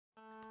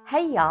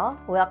Hey y'all,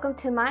 welcome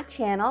to my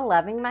channel,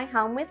 Loving My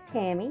Home with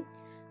Tammy.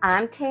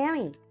 I'm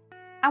Tammy.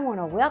 I want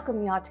to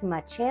welcome y'all to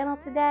my channel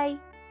today.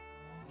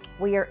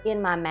 We are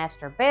in my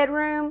master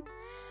bedroom.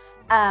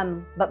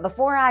 But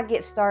before I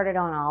get started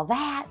on all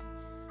that,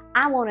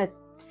 I want to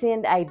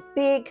send a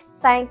big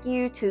thank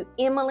you to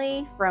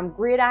Emily from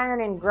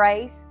Gridiron and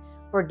Grace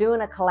for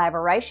doing a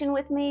collaboration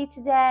with me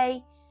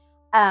today.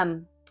 I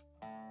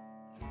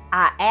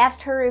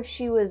asked her if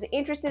she was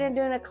interested in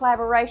doing a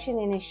collaboration,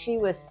 and she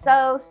was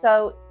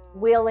so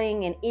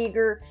willing and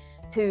eager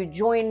to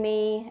join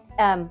me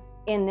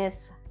in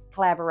this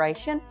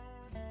collaboration.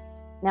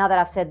 Now that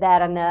I've said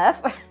that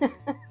enough.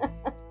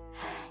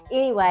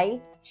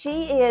 Anyway,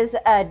 she is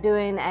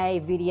doing a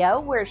video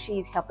where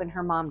she's helping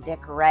her mom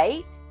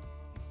decorate,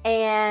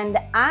 and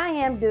I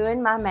am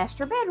doing my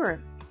master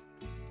bedroom.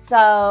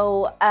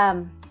 So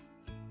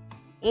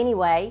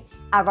anyway,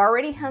 I've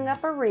already hung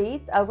up a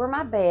wreath over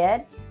my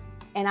bed,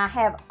 and I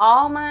have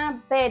all my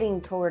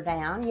bedding tore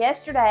down.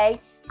 Yesterday,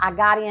 I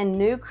got in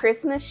new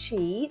Christmas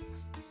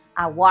sheets.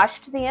 I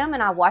washed them,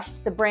 and I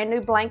washed the brand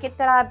new blanket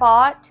that I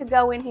bought to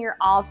go in here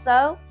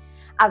also.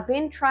 I've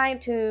been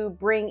trying to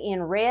bring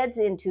in reds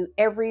into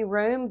every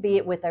room, be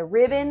it with a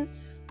ribbon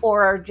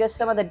or just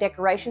some of the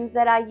decorations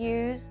that I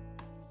use.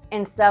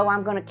 And so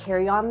I'm going to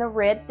carry on the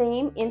red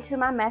theme into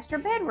my master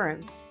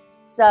bedroom.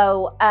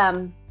 So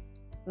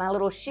my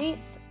little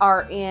sheets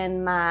are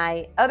in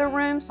my other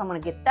room, so I'm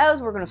going to get those.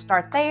 We're going to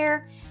start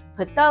there,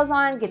 put those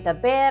on, get the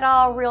bed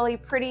all really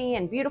pretty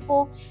and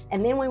beautiful,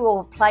 and then we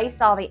will place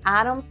all the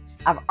items.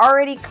 I've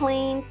already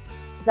cleaned,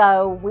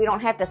 so we don't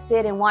have to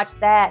sit and watch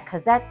that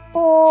because that's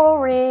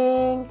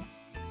boring.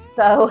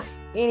 So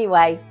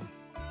anyway,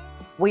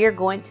 we are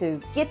going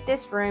to get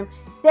this room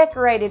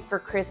decorated for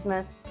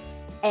Christmas,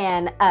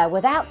 and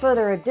without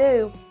further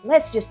ado,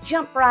 let's just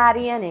jump right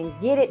in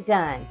and get it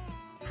done.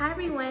 Hi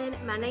everyone,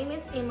 my name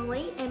is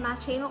Emily and my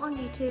channel on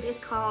YouTube is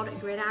called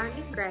Gridiron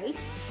and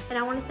Grace, and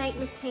I want to thank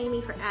Miss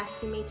Tammy for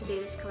asking me to do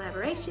this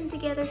collaboration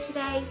together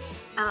today.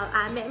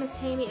 I met Miss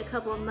Tammy a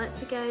couple of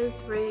months ago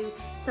through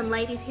some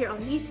ladies here on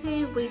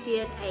YouTube. We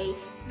did a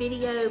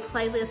video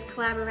playlist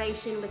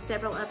collaboration with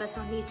several of us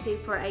on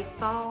YouTube for a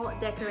fall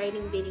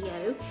decorating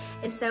video,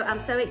 and so I'm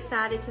so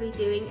excited to be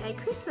doing a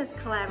Christmas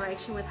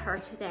collaboration with her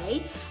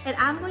today. And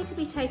I'm going to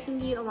be taking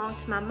you along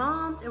to my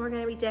mom's, and we're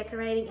going to be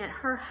decorating at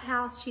her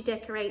house. She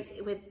decorates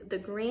with the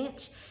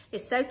Grinch.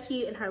 It's so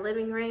cute in her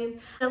living room.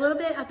 A little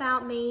bit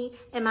about me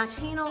and my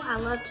channel: I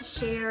love to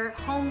share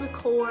home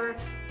decor,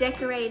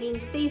 decorating,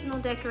 seasonal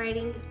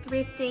decorating,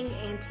 thrifting,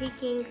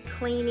 antiquing,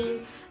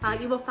 cleaning.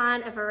 You will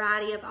find a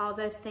variety of all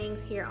those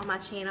things here on my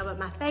channel, but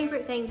my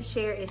favorite thing to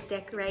share is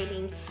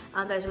decorating.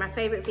 Those are my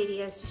favorite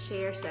videos to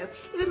share, so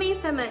it would mean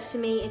so much to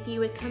me if you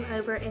would come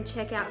over and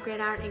check out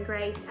Gridiron and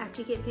Grace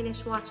after you get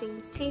finished watching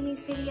Miss Tammy's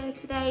video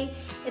today.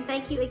 And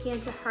thank you again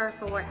to her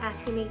for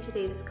asking me to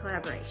do this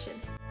collaboration.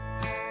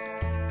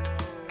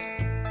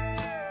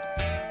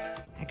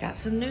 I got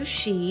some new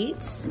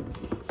sheets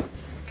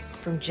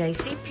from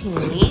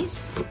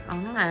Penney's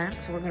online,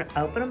 so we're going to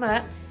open them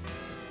up.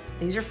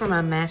 These are for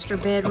my master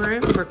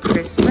bedroom for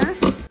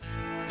Christmas.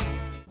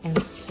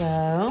 And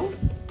so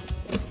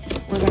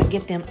we're going to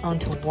get them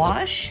onto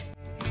wash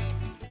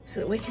so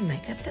that we can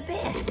make up the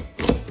bed.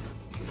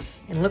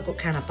 And look what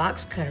kind of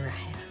box cutter I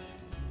have.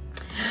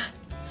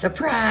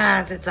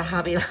 Surprise! It's a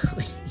Hobby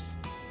Lobby.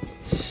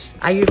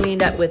 I usually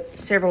end up with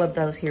several of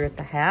those here at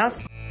the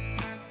house.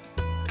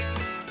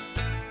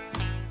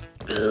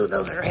 Ooh,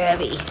 those are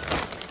heavy.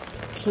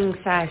 King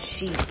size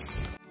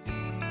sheets.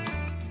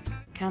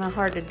 Kind of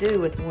hard to do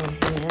with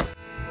one hand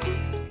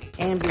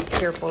and be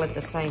careful at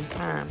the same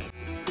time.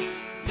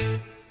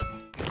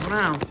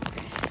 Wow,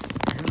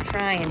 I'm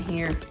trying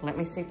here. Let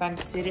me see if I can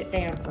sit it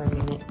down for a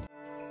minute.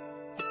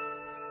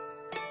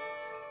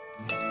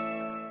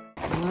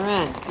 All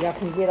right, y'all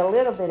can get a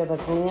little bit of a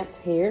glimpse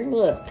here.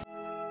 Look,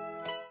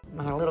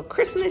 my little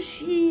Christmas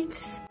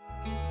sheets.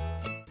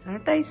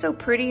 Aren't they so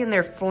pretty? And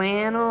they're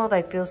flannel.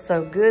 They feel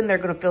so good, and they're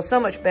going to feel so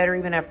much better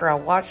even after I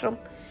wash them.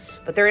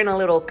 But they're in a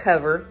little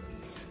cover,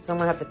 so I'm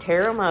going to have to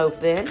tear them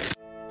open.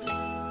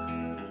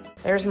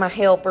 There's my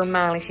helper,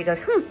 Miley. She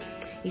goes,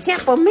 is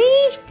that for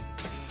me?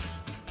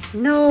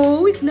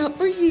 No, it's not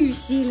for you,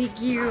 silly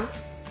girl.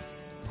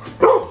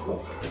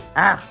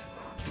 Ah.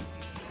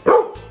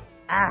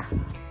 Ah.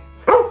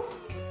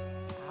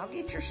 I'll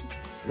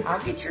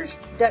get your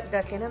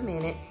duck in a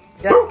minute.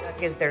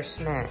 Duck is their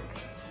snack.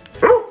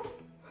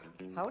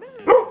 Hold on.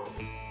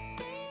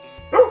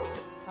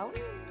 Hold on.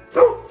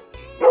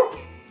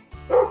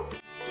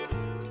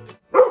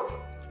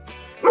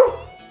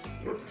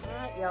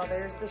 Alright, y'all,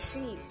 there's the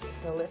sheets.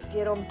 So let's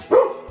get them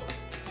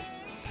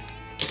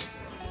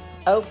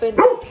open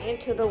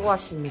into the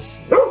washing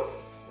machine. I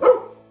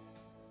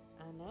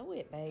know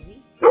it,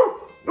 baby.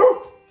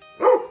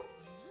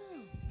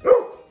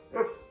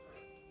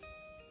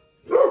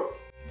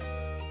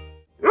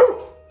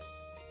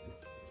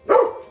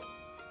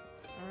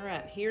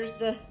 Alright, here's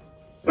the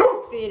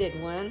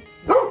fitted one.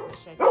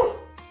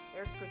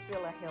 There's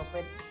Priscilla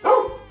helping.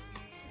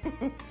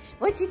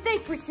 What you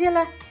think,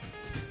 Priscilla?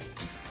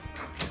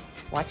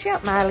 Watch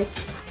out, Miley.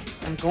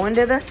 I'm going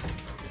to the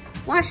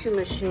washing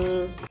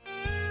machine.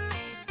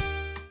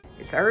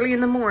 It's early in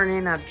the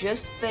morning. I've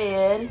just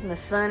fed and the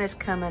sun is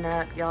coming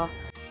up, y'all.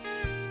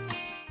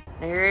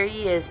 There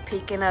he is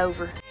peeking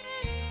over.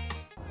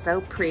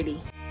 So pretty.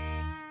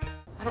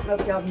 I don't know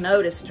if y'all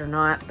noticed or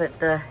not, but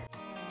the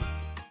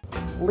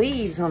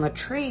leaves on the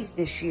trees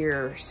this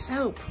year are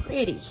so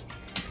pretty.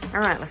 All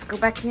right, let's go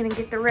back in and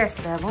get the rest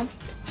of them.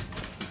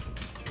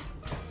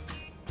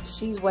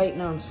 She's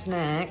waiting on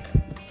snack.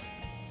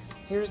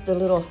 Here's the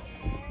little,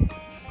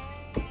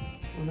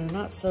 well, they're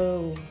not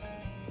so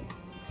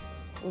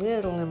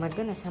little, and my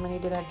goodness, how many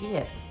did I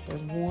get?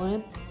 There's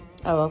one.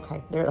 Oh,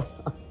 okay,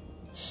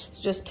 it's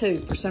just two.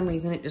 For some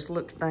reason, it just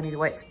looked funny the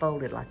way it's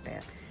folded like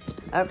that.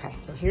 Okay,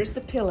 so here's the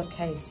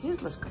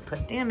pillowcases. Let's go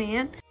put them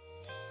in.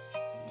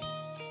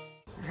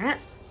 All right.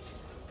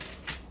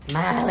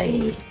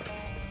 Miley,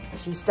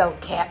 she stole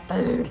cat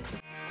food.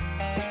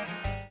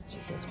 She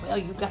says, well,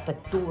 you got the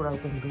door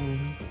open,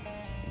 Granny.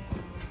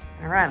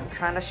 All right, I'm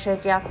trying to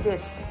shake out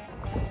this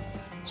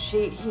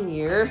sheet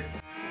here.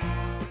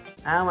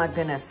 Oh my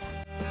goodness.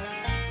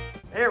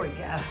 There we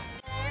go.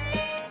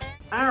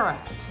 All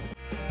right.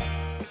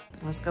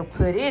 Let's go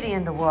put it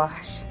in the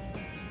wash.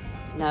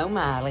 No,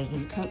 Miley,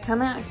 you can't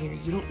come out here.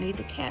 You don't need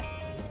the cat.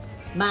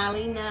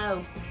 Miley,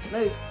 no.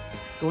 Move.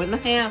 Go in the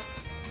house.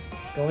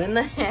 Go in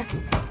the house.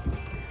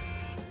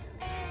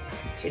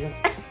 She goes,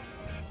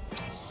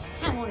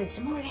 I wanted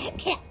some more of that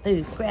cat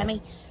food,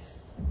 Grammy.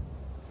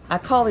 I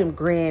call him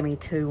Grammy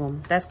to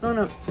them. That's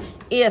gonna,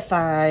 if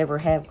I ever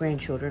have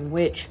grandchildren,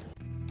 which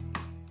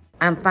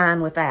I'm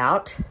fine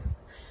without.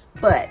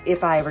 But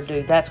if I ever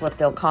do, that's what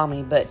they'll call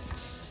me. But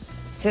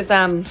since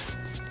and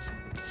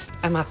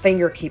my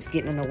finger keeps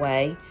getting in the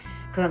way,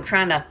 because I'm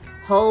trying to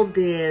hold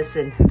this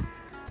and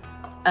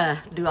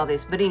do all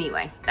this. But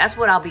anyway, that's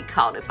what I'll be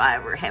called if I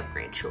ever have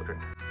grandchildren.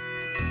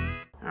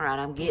 All right,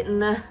 I'm getting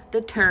the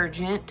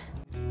detergent.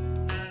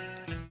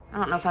 I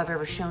don't know if I've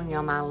ever shown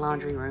y'all my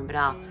laundry room,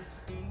 but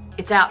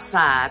it's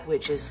outside,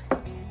 which is,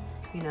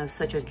 you know,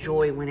 such a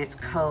joy when it's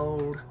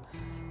cold.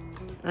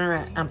 All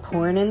right, I'm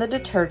pouring in the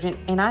detergent,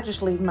 and I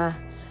just leave my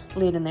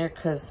lid in there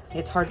because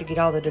it's hard to get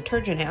all the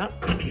detergent out.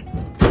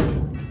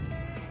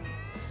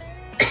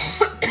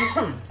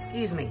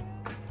 Excuse me.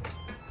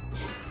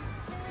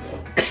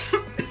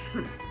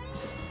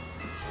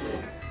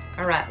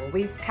 All right, well,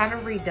 we've kind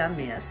of redone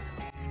this.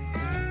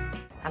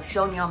 I've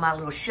shown y'all my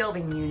little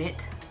shelving unit.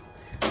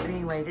 But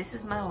anyway, this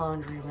is my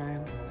laundry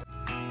room.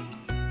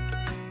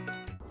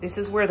 This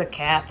is where the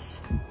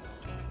cats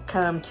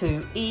come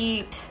to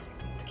eat,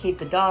 to keep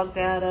the dogs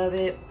out of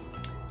it.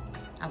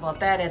 I bought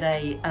that at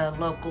a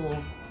local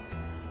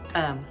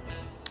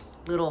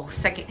little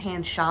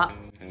secondhand shop.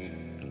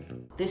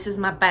 This is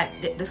my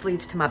back, this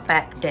leads to my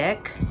back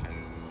deck.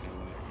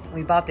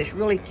 We bought this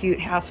really cute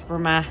house for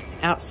my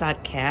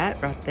outside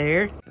cat right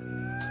there.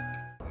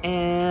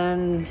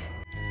 And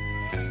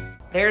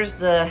there's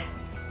the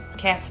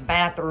cat's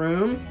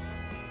bathroom,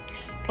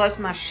 plus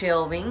my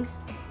shelving.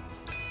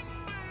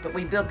 But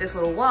we built this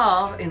little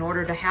wall in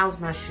order to house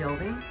my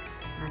shelving.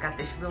 And I got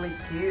this really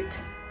cute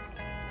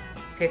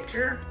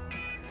picture.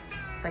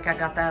 I think I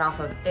got that off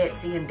of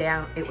Etsy and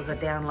it was a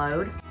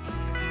download.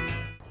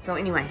 So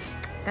anyway,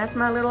 that's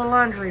my little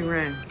laundry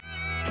room.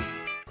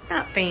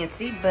 Not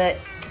fancy, but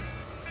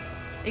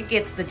it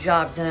gets the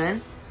job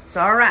done.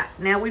 So all right,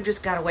 now we've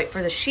just gotta wait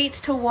for the sheets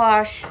to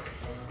wash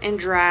and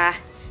dry,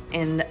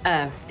 and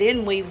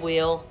then we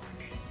will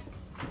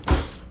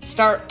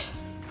start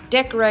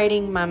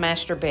decorating my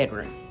master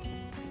bedroom.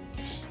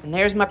 And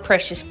there's my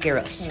precious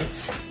girls.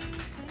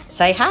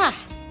 Say hi.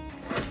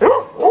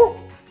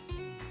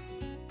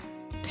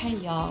 Okay,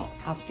 y'all,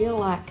 I feel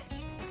like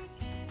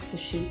the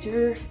sheets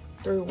are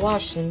through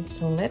washing,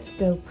 so let's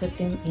go put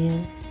them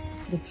in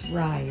the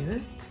dryer.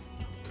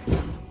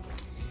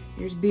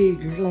 There's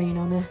Bigger laying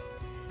on a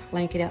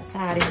blanket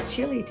outside. It's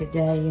chilly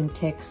today in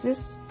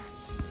Texas.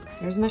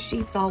 There's my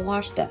sheets all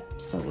washed up,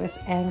 so let's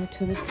add them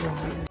to the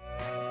dryer.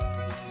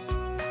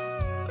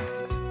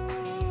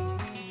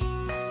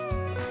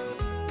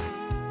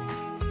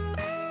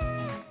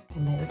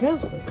 And there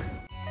goes Bigger.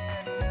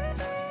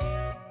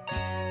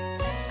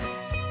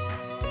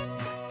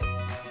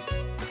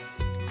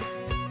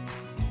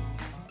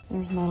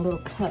 There's my little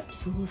cup,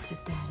 so we'll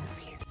set that up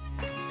here.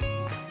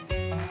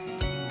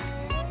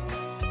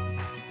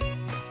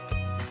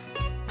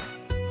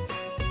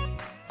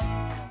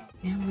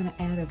 Now I'm gonna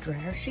add a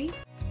dryer sheet.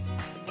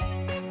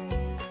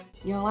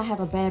 Y'all, I have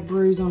a bad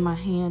bruise on my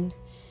hand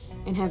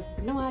and have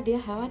no idea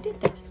how I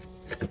did that.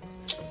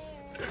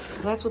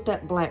 So that's what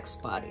that black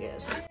spot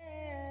is.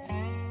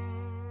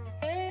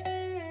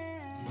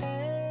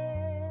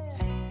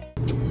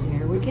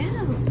 There we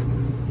go.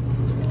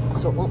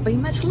 So it won't be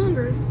much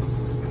longer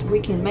till we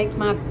can make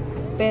my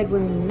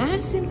bedroom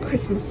nice and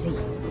Christmassy.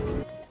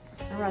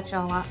 All right,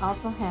 y'all, I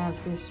also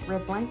have this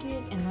red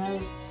blanket and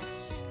those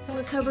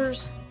pillow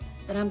covers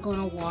that I'm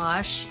gonna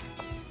wash.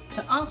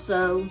 To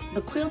also,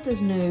 the quilt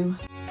is new,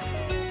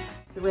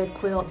 the red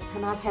quilt,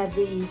 and I've had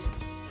these,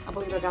 I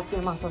believe I got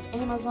them off of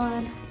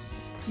Amazon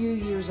few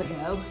years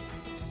ago.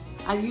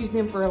 I use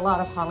them for a lot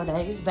of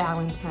holidays,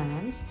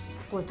 Valentine's,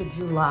 4th of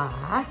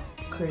July,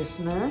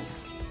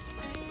 Christmas.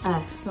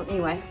 So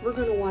anyway, we're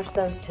gonna wash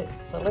those too.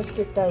 So let's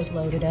get those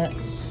loaded up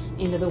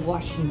into the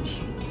washing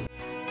machine.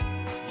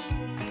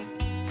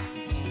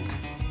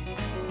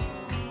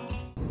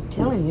 I'm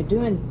telling you,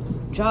 doing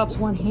jobs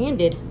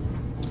one-handed,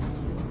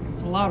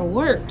 it's a lot of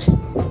work.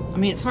 I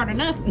mean, it's hard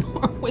enough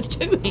with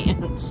two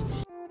hands.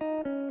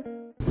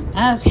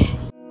 Okay,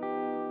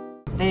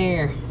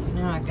 there,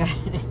 now I got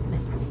it.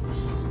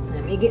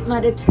 Let me get my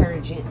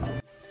detergent.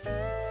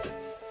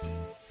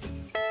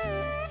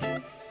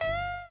 And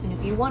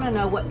if you want to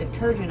know what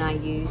detergent I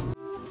use,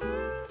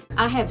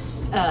 I have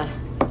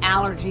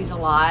allergies a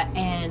lot,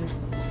 and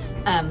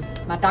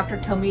my doctor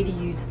told me to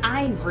use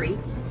Ivory,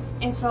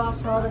 and so I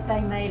saw that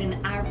they made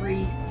an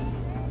Ivory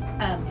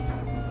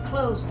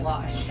clothes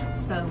wash.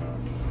 So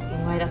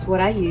anyway, that's what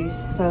I use.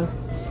 So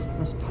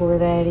let's pour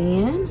that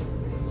in,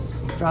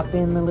 drop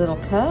in the little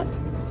cup,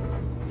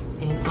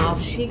 and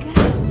off she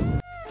goes.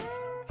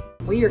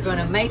 We are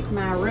gonna make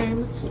my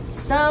room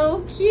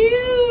so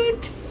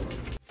cute.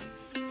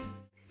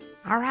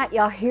 All right,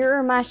 y'all, here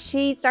are my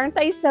sheets. Aren't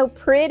they so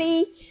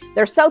pretty?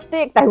 They're so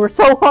thick, they were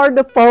so hard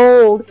to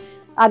fold.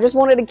 I just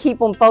wanted to keep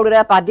them folded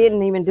up. I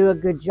didn't even do a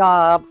good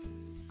job.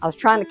 I was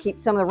trying to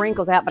keep some of the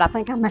wrinkles out, but I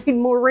think I made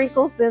more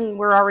wrinkles than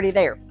were already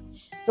there.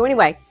 So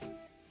anyway,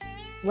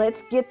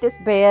 let's get this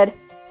bed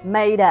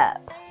made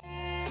up.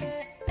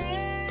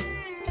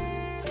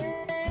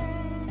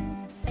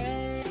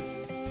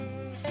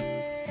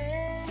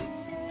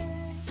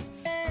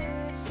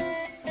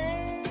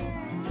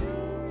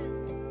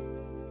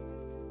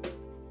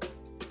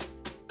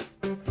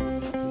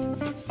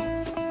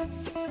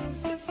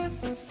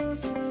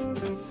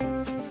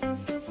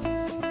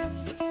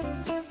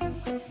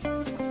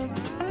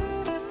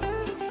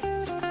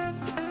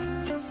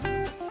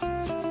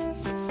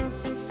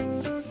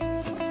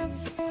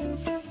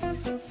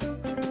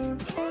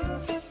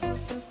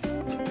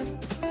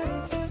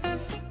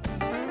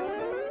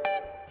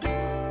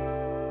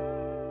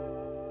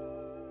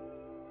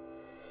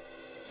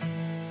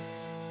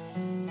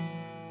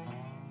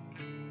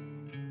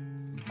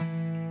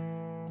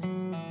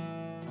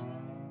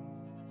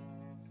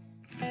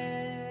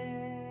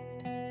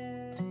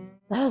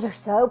 Those are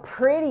so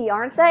pretty,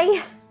 aren't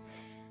they?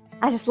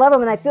 I just love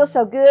them, and they feel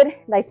so good.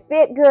 They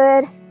fit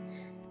good.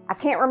 I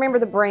can't remember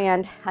the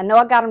brand. I know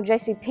I got them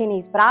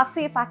Penney's, but I'll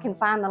see if I can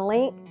find the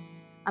link.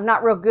 I'm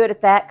not real good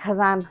at that because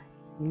I'm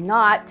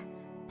not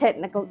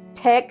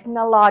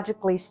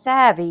technologically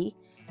savvy,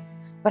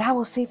 but I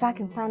will see if I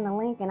can find the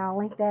link, and I'll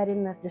link that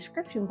in the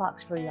description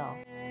box for y'all.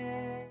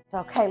 So,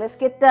 okay, let's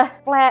get the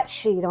flat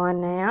sheet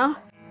on now.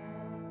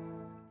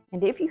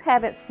 And if you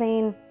haven't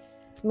seen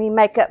me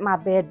make up my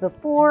bed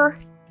before,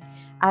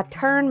 I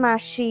turn my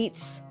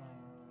sheets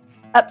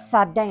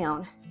upside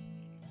down,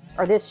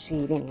 or this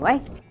sheet anyway,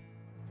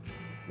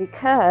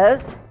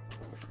 because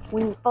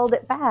when you fold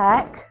it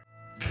back,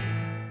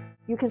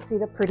 you can see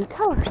the pretty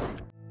colors.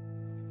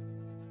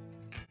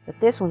 But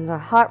this one's a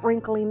hot,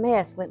 wrinkly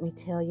mess, let me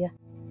tell you.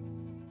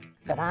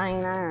 But I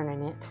ain't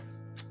ironing it.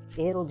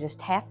 It'll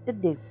just have to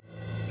do.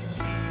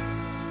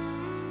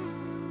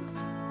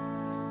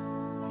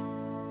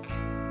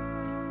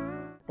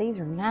 These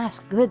are nice,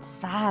 good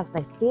size.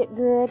 They fit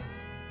good.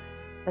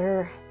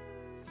 They're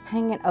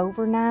hanging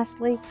over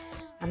nicely.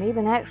 I'm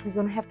even actually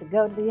going to have to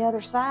go to the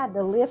other side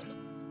to lift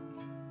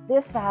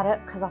this side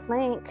up because I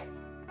think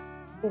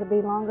it'll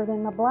be longer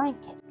than my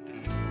blanket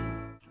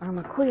or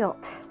my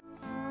quilt.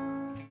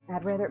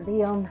 I'd rather it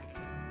be on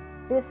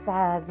this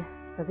side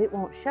because it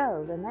won't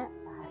show than that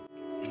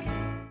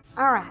side.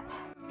 All right.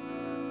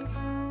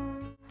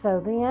 So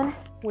then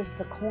with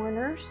the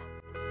corners,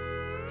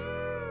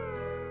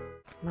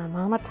 my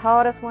mama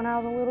taught us when I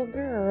was a little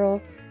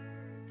girl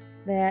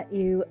that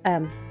you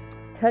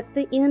tuck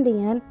the end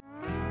in,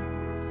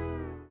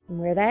 and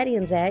where that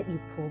end's at, you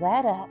pull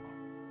that up,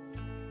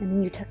 and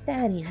then you tuck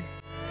that in,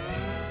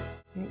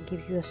 and it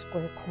gives you a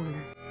square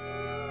corner.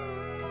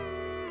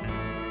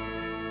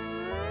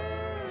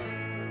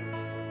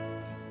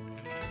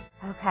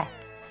 Okay,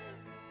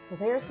 so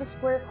there's the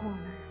square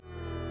corner.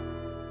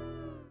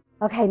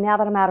 Okay, now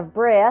that I'm out of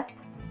breath,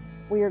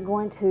 we are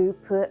going to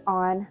put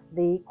on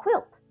the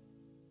quilt.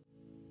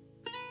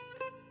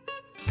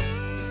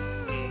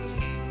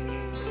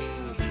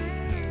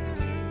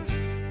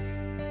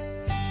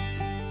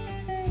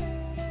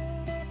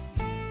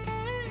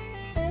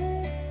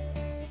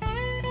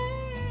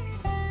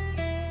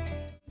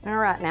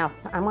 Alright, now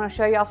I'm going to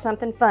show y'all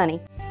something funny.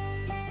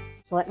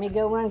 So let me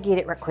go run and get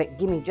it right quick.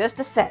 Give me just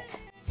a sec.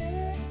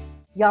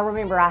 Y'all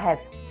remember I have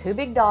 2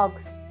 big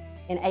dogs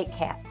and 8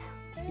 cats.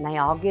 And they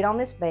all get on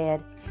this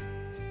bed.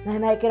 They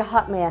make it a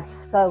hot mess.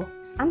 So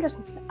I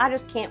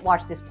just can't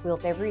wash this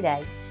quilt every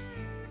day.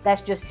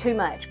 That's just too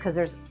much because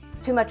there's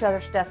too much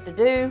other stuff to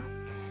do.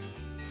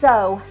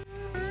 So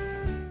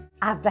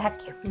I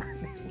vacuum my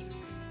mess.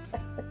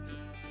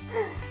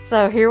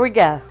 So here we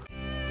go.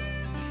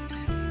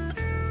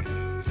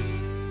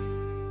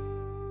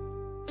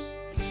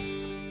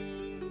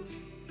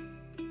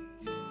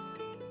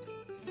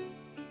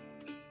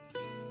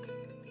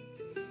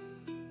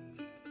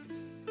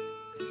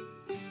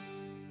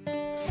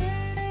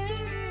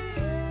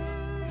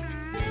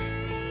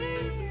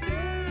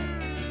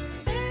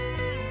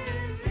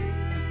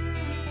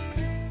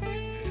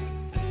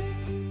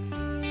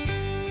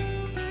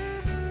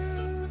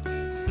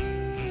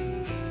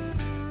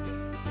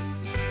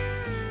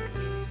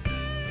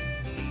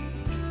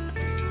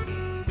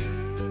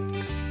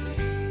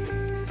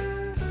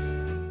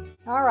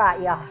 All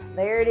right, y'all,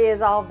 there it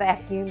is, all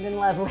vacuumed and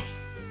lovely.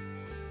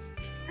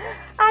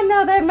 I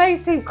know that may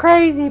seem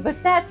crazy,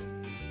 but that's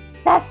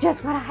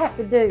just what I have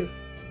to do.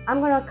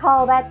 I'm gonna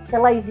call that the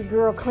lazy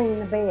girl cleaning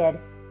the bed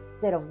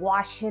instead of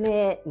washing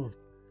it, and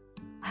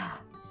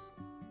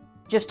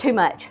just too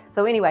much.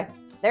 So anyway,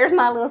 there's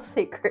my little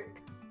secret.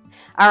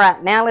 All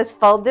right, now let's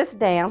fold this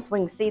down so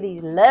we can see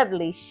these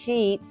lovely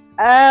sheets.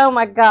 Oh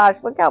my gosh,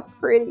 look how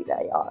pretty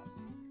they are.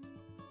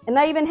 And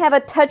they even have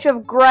a touch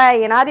of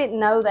gray, and I didn't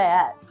know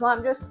that. So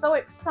I'm just so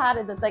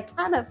excited that they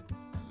kind of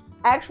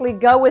actually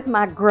go with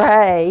my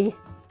gray.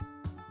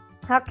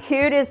 How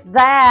cute is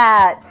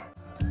that?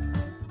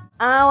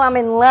 Oh, I'm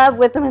in love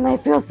with them, and they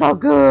feel so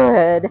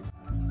good.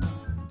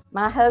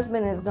 My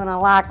husband is gonna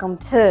like them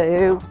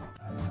too.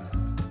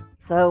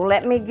 So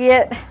let me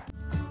get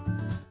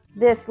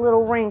this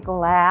little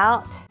wrinkle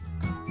out.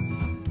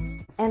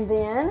 And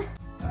then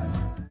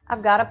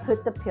I've got to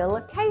put the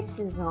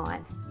pillowcases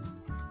on.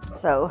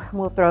 So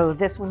we'll throw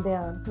this one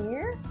down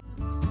here.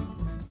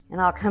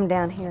 And I'll come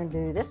down here and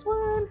do this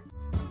one.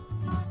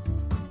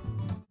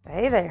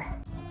 Stay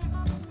there.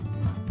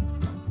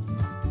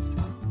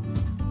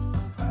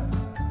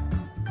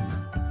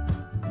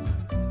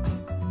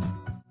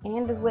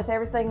 And with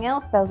everything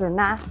else, those are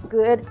nice,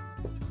 good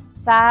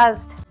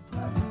sized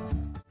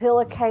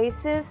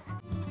pillowcases.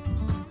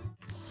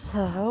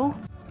 So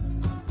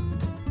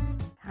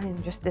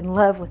I'm just in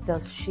love with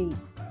those sheets.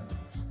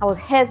 I was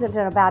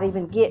hesitant about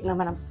even getting them,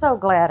 and I'm so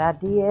glad I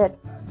did,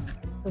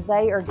 because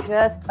they are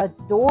just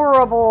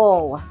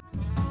adorable.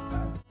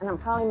 And I'm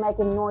probably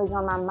making noise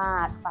on my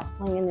mic by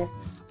slinging this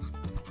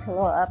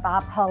pillow up. I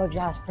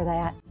apologize for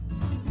that.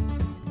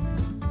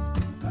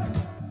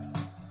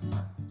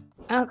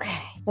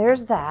 Okay,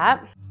 there's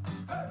that.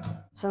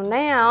 So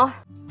now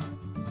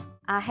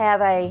I have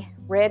a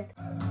red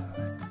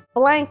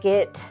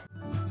blanket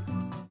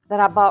that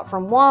I bought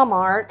from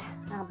Walmart.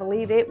 I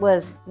believe it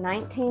was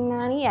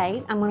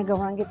 $19.98. I'm going to go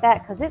run and get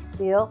that because it's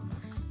still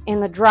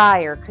in the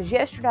dryer. Because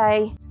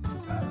yesterday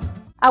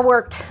I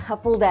worked a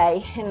full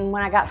day, and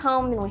when I got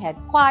home, then we had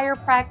choir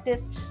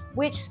practice,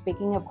 which,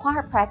 speaking of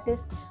choir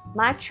practice,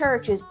 my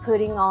church is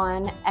putting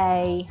on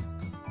a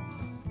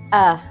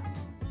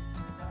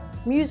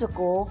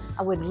musical.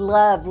 I would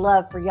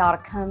love for y'all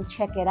to come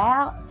check it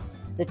out.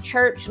 The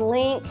church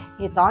link,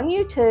 it's on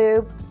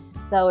YouTube.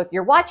 So if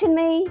you're watching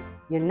me,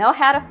 you know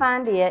how to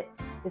find it.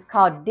 It's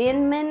called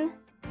Denman,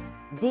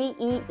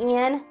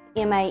 D-E-N-M-A-N,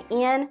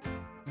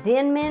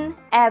 Denman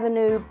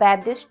Avenue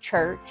Baptist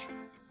Church.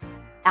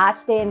 I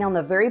stand on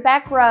the very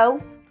back row.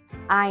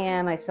 I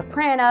am a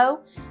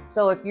soprano,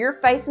 so if you're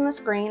facing the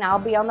screen, I'll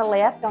be on the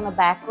left on the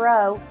back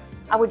row.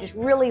 I would just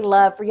really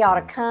love for y'all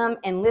to come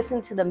and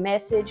listen to the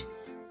message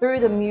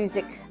through the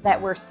music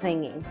that we're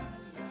singing.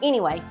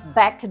 Anyway,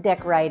 back to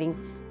decorating.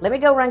 Let me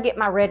go run and get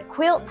my red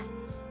quilt,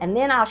 and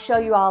then I'll show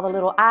you all the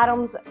little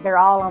items. They're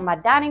all on my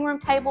dining room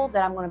table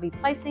that I'm going to be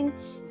placing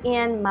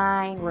in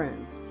my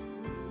room.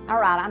 All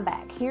right, I'm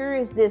back. Here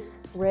is this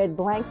red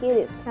blanket.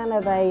 It's kind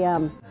of a,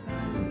 I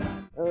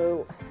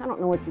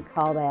don't know what you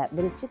call that,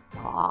 but it's just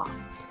soft.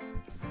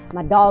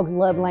 My dogs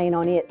love laying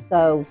on it,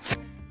 so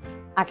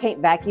I can't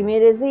vacuum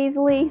it as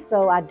easily,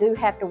 so I do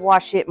have to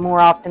wash it more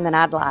often than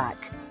I'd like.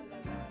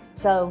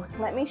 So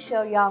let me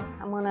show y'all.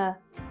 I'm going to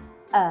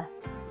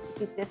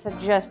get this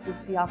adjusted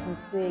so y'all can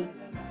see.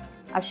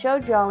 I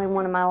showed y'all in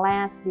one of my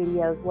last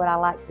videos what I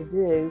like to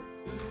do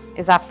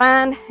is I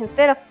find,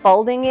 instead of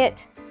folding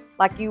it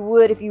like you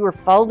would if you were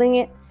folding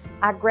it,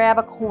 I grab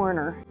a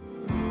corner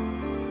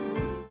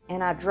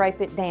and I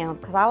drape it down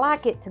because I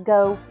like it to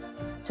go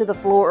to the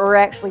floor, or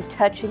actually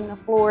touching the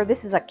floor.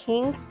 This is a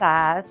king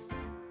size.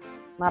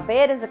 My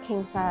bed is a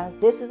king size.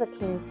 This is a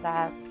king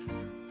size.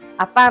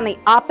 I find the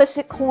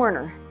opposite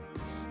corner,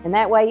 and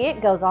that way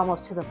it goes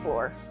almost to the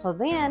floor. So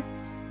then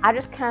I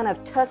just kind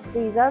of tuck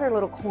these other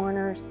little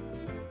corners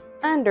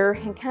under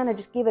and kind of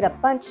just give it a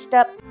bunched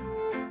up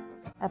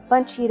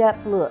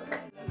look,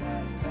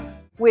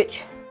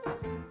 which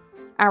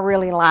I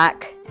really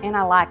like. And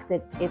I like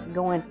that it's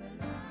going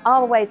all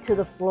the way to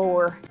the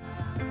floor.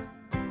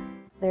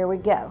 There we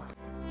go.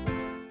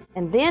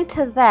 And then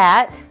to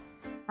that,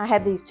 I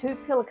have these two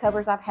pillow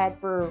covers I've had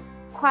for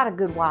quite a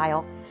good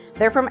while.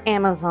 They're from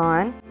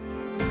Amazon.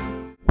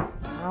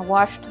 I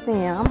washed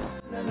them.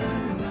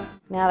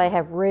 Now they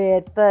have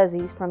red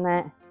fuzzies from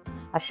that.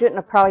 I shouldn't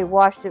have probably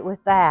washed it with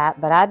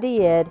that, but I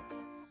did.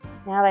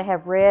 Now they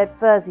have red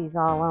fuzzies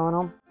all on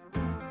them.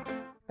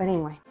 But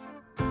anyway.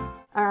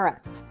 All right.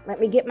 Let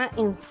me get my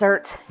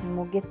insert and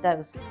we'll get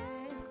those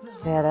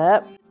set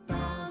up.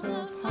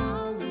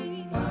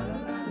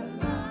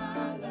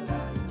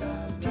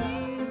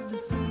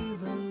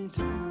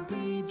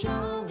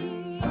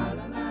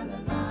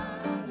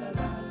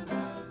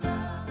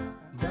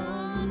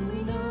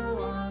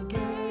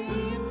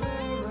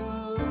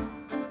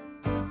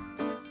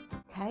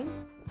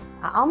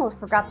 I almost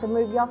forgot to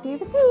move y'all so you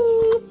can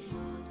see.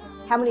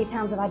 How many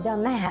times have I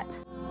done that?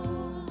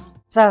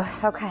 So,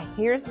 okay,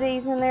 here's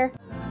these in their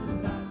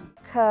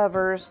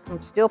covers.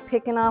 I'm still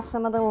picking off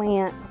some of the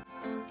lint.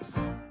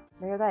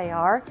 There they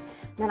are.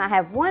 Then I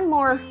have one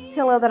more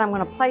pillow that I'm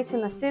going to place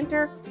in the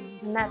center,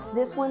 and that's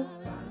this one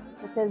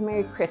that says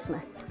Merry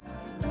Christmas.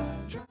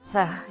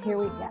 So here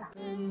we go.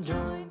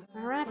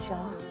 All right,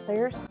 y'all.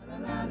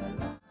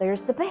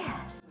 There's the bed.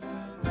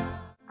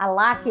 I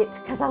like it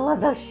because I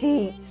love those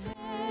sheets.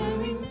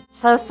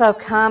 So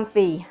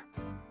comfy.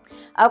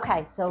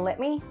 Okay, so let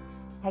me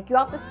take you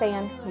off the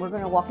stand. We're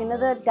going to walk into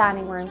the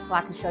dining room so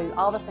I can show you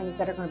all the things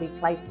that are going to be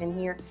placed in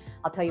here.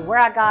 I'll tell you where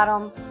I got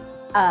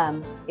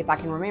them, if I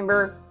can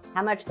remember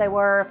how much they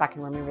were, if I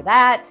can remember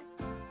that.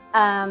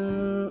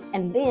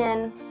 And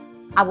then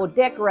I will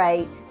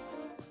decorate,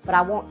 but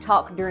I won't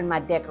talk during my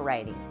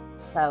decorating.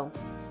 So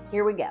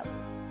here we go.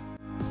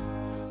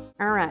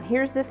 All right,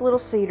 here's this little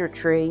cedar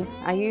tree.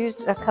 I used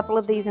a couple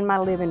of these in my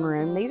living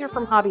room. These are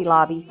from Hobby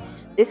Lobby.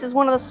 This is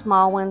one of the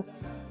small ones.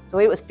 So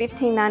it was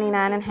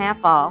 $15.99 and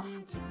half off.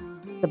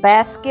 The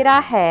basket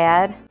I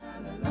had,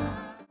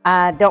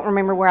 I don't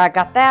remember where I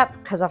got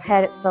that because I've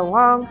had it so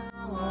long.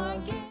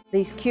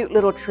 These cute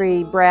little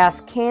tree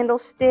brass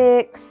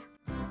candlesticks.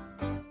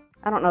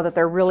 I don't know that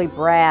they're really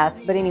brass,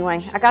 but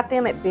anyway, I got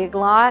them at Big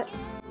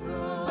Lots.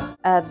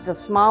 The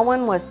small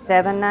one was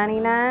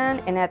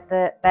 $7.99, and at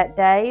that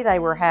day they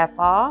were half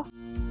off.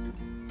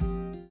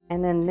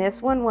 And then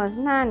this one was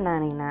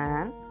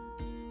 $9.99.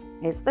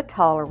 It's the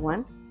taller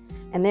one.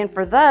 And then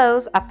for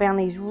those, I found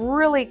these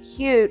really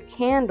cute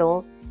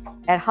candles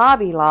at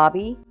Hobby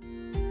Lobby,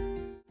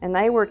 and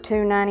they were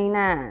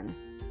 $2.99.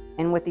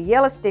 And with the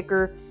yellow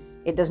sticker,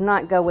 it does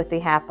not go with the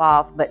half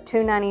off, but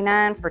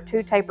 $2.99 for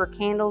 2 taper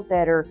candles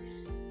that are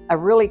a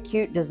really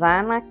cute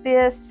design like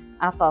this.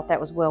 I thought that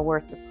was well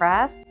worth the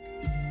price.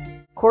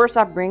 Of course,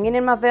 I bring it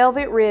in my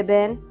velvet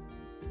ribbon.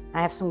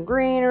 I have some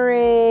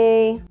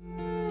greenery.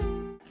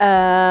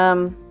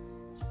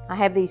 I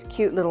have these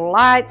cute little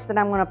lights that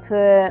I'm going to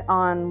put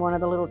on one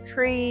of the little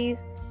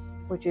trees,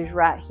 which is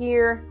right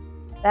here.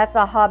 That's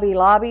a Hobby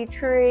Lobby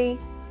tree.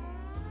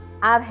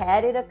 I've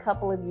had it a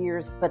couple of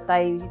years, but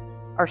they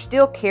are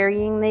still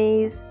carrying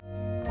these.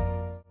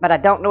 But I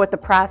don't know what the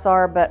price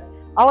are, but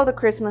all of the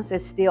Christmas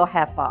is still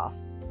half off.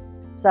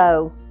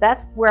 So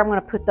that's where I'm going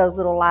to put those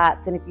little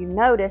lights. And if you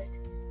noticed,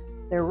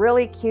 they're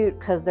really cute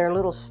because they're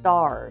little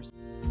stars.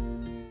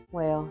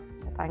 Well,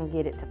 if I can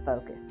get it to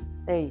focus.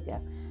 There you go.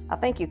 I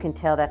think you can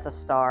tell that's a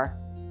star.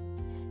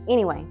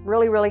 Anyway,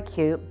 really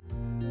cute.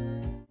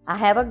 I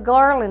have a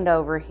garland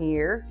over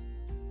here,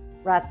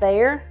 right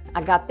there.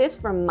 I got this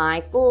from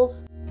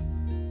Michael's,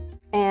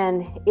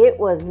 and it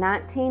was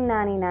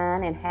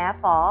 $19.99 and half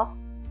off.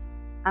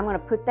 I'm going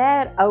to put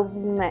that over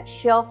on that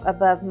shelf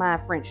above my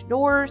French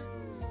doors.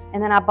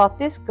 And then I bought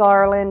this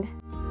garland,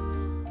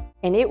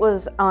 and it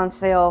was on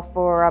sale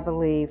for, I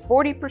believe,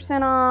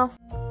 40% off.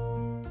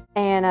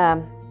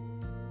 And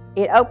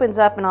it opens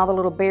up and all the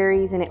little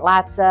berries, and it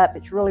lights up.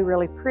 It's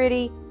really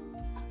pretty.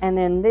 And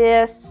then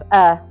this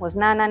was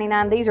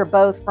 $9.99. These are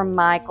both from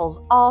Michael's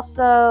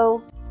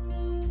also.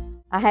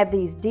 I have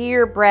these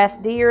brass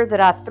deer that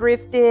I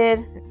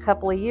thrifted a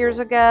couple of years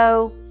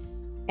ago,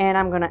 and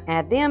I'm going to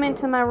add them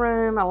into my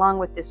room along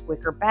with this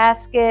wicker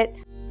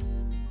basket.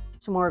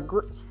 Some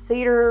more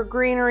cedar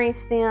greenery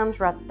stems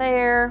right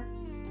there.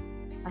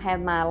 I have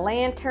my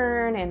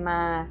lantern and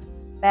my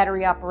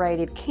battery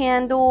operated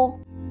candle.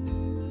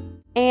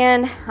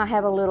 And I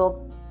have a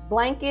little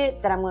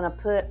blanket that I'm going to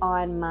put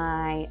on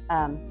my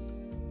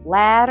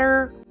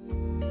ladder.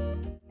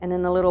 And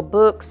then the little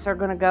books are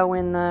going to go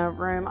in the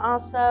room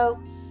also.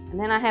 And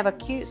then I have a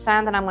cute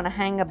sign that I'm going to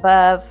hang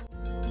above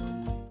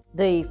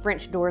the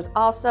French doors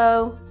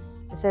also.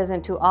 It says,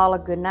 "Into all a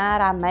good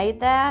night." I made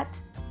that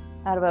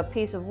out of a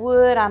piece of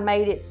wood. I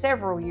made it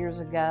several years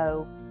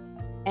ago.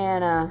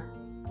 And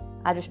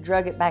I just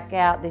drug it back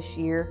out this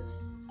year.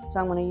 So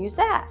I'm going to use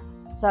that.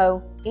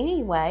 So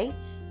anyway,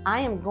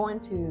 I am going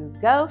to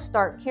go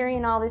start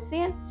carrying all this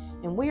in,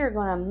 and we are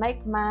going to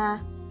make my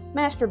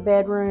master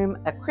bedroom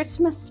a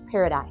Christmas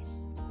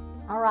paradise.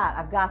 All right,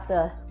 I've got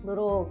the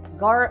little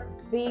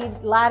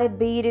lighted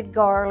beaded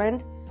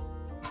garland.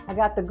 I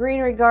got the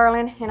greenery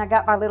garland, and I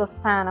got my little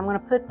sign. I'm going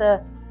to put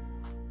the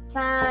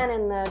sign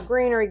and the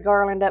greenery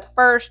garland up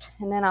first,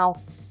 and then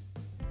I'll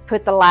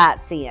put the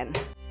lights in.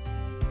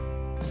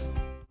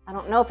 I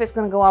don't know if it's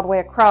going to go all the way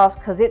across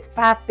because it's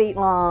 5 feet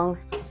long.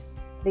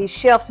 These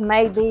shelves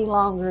may be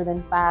longer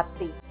than 5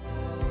 feet,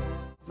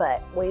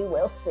 but we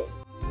will see.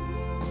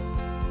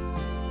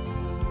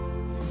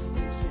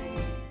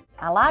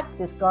 I liked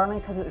this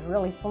garland because it was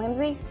really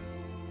flimsy,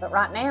 but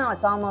right now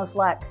it's almost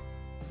like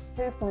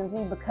too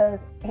flimsy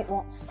because it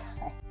won't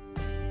stay.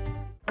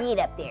 Get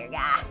up there,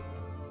 guy.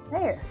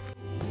 There.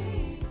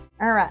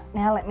 All right,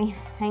 now let me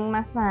hang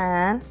my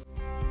sign.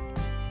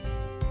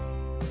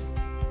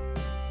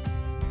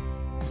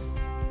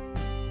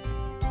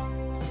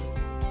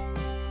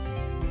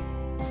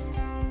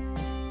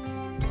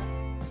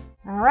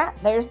 All right,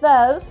 there's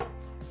those.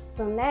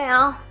 So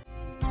now,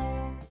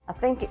 I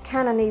think it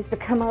kind of needs to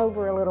come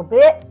over a little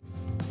bit.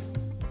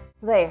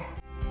 There.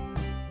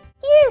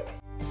 Cute.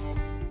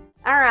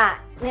 All right,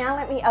 now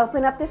let me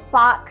open up this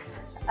box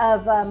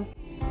of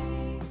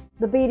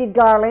the beaded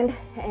garland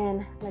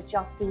and let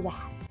y'all see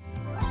that.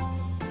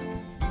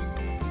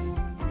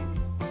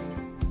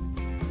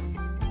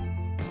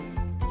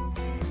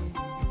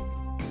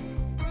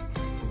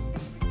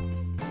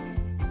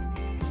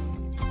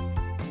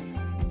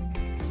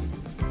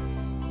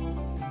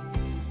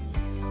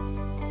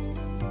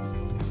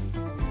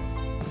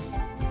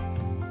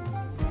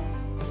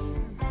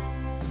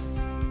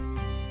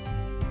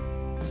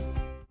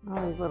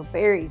 these little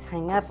berries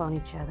hang up on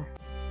each other.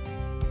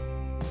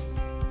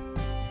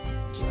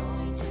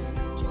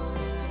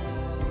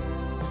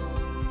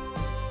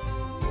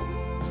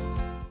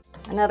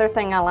 Another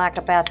thing I like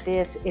about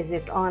this is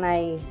it's on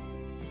a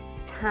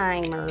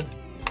timer,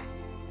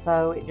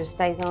 so it just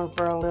stays on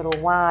for a little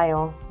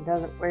while. It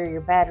doesn't wear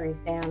your batteries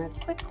down as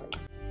quickly.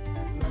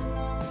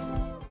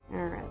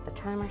 Alright, the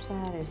timer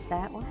side is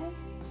that way.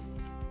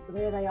 So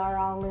there they are,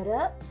 all lit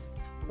up.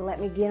 So let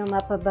me get them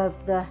up above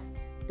the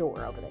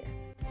door over there.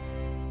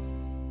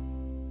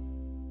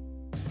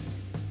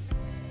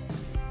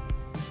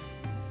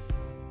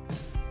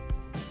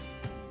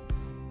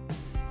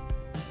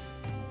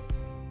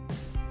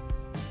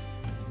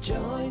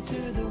 Joy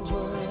to the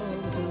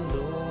world, the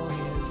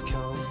Lord is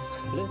come.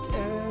 Let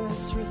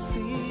earth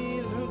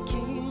receive her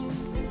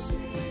King.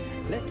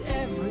 Let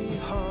every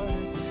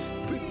heart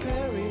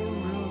prepare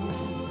in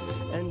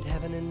room. And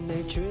heaven and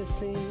nature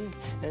sing,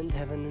 and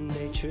heaven and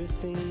nature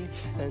sing,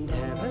 and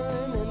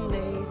heaven and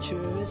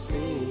nature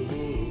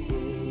sing.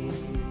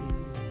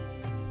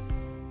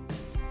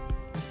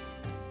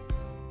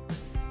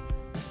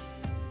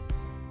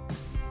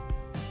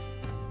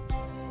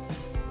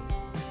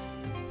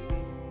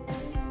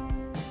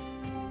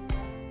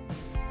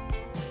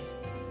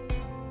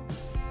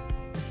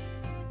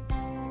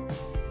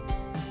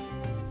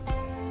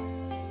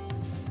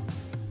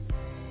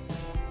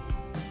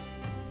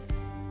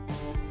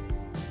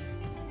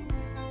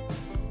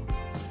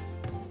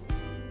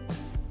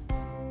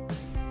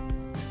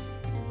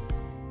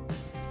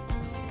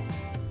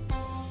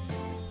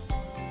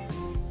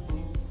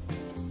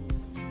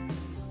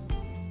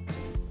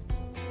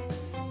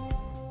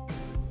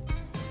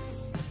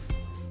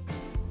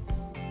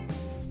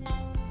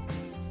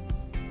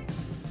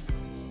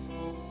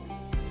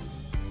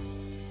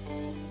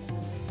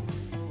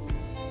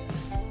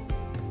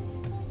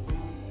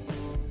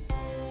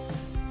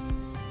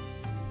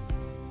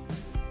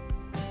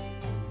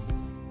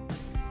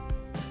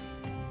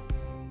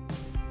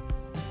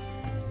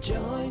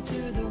 Joy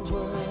to the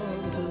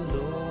world, the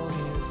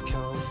Lord is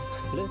come.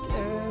 Let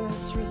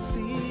earth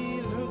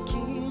receive her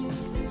King.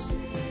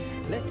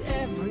 Let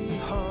every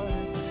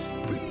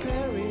heart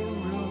prepare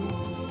in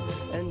room.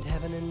 And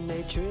heaven and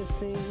nature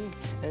sing,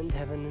 and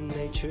heaven and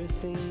nature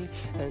sing,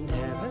 and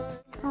heaven.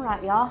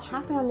 Alright y'all,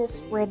 I found this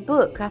red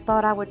book. I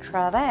thought I would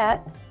try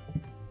that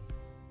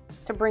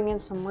to bring in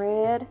some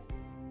red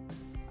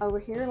over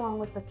here along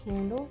with the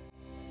candles.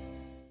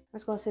 I'm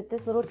just going to set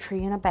this little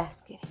tree in a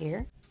basket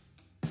here.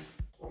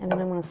 And then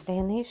I'm going to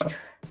stand these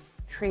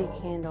tree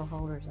candle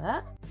holders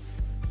up.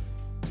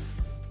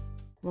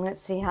 And let's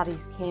see how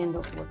these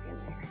candles look in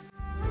there.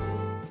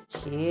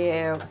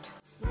 Cute.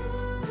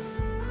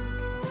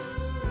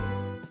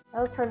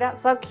 Those turned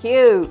out so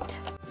cute.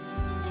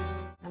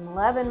 I'm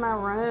loving my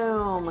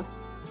room.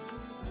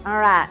 All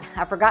right,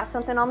 I forgot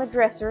something on the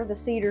dresser, the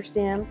cedar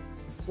stems.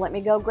 So let me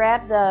go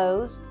grab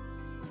those.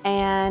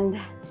 And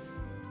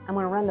I'm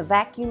going to run the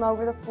vacuum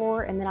over the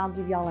floor, and then I'll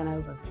give y'all an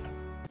overview.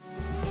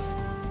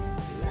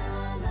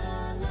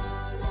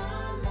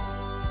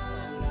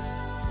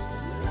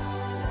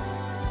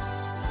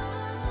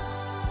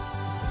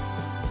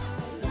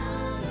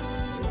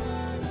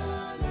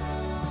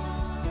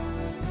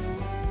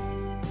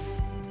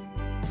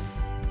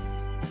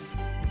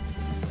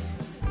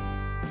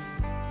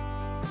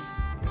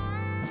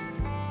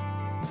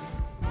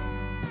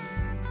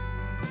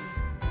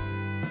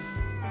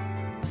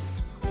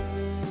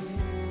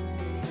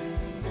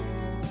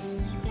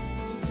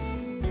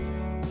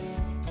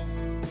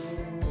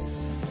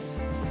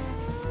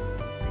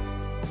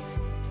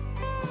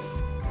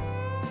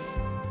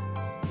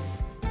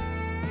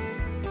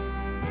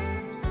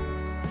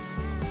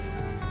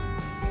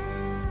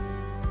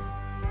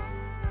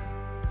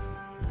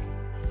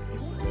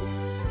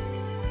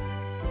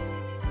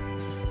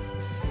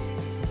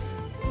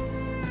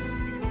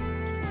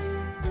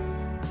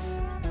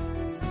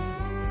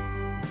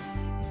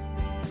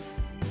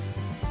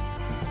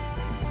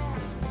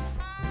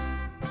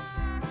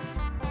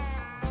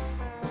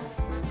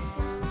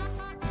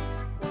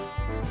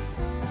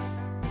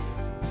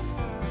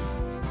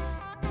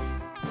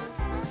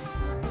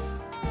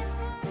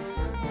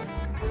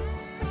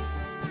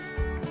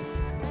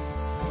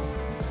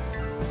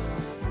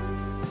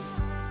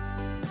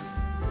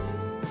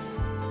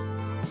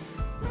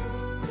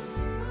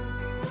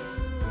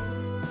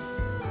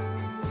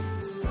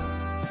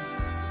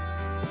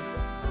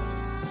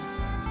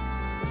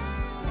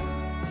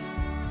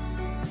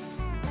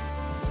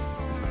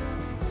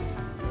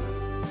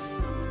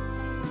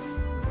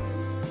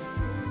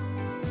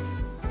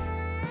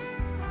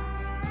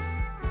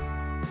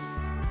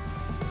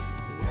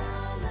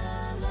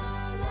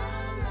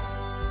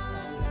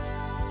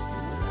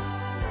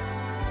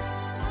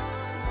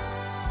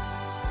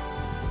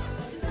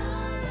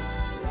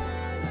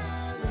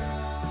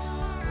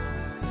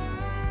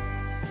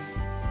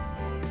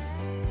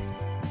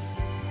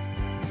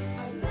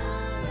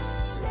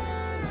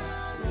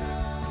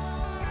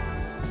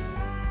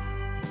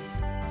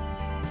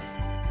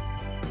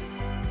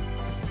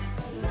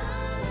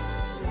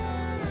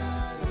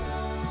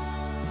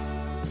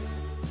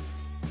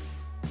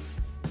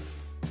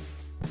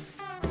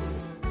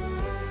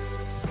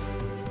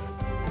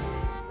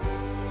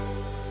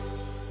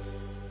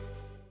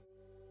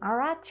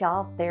 right,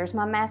 y'all, there's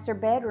my master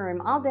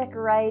bedroom, all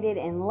decorated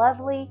and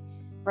lovely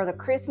for the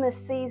Christmas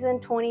season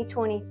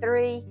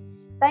 2023.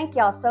 Thank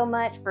y'all so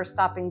much for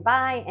stopping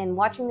by and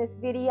watching this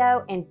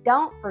video. And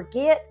don't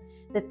forget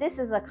that this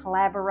is a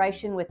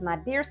collaboration with my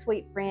dear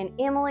sweet friend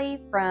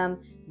Emily from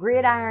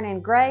Gridiron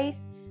and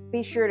Grace.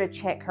 Be sure to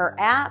check her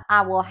out.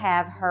 I will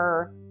have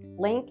her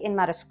link in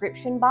my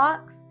description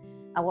box.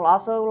 I will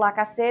also, like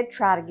I said,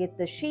 try to get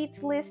the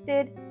sheets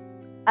listed.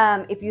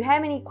 If you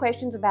have any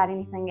questions about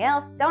anything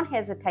else, don't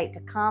hesitate to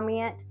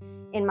comment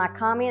in my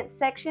comments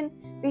section.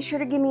 Be sure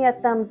to give me a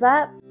thumbs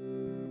up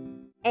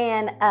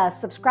and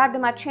subscribe to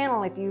my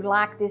channel if you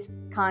like this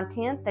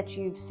content that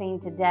you've seen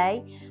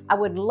today. I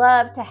would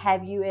love to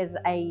have you as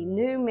a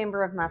new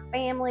member of my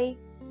family.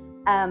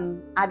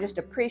 I just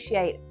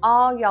appreciate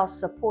all y'all's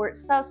support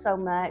so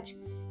much.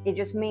 It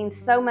just means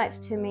so much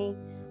to me.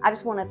 I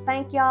just want to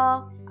thank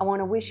y'all. I want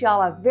to wish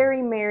y'all a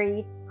very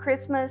Merry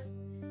Christmas,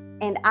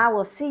 and I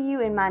will see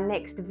you in my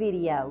next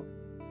video.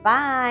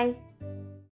 Bye.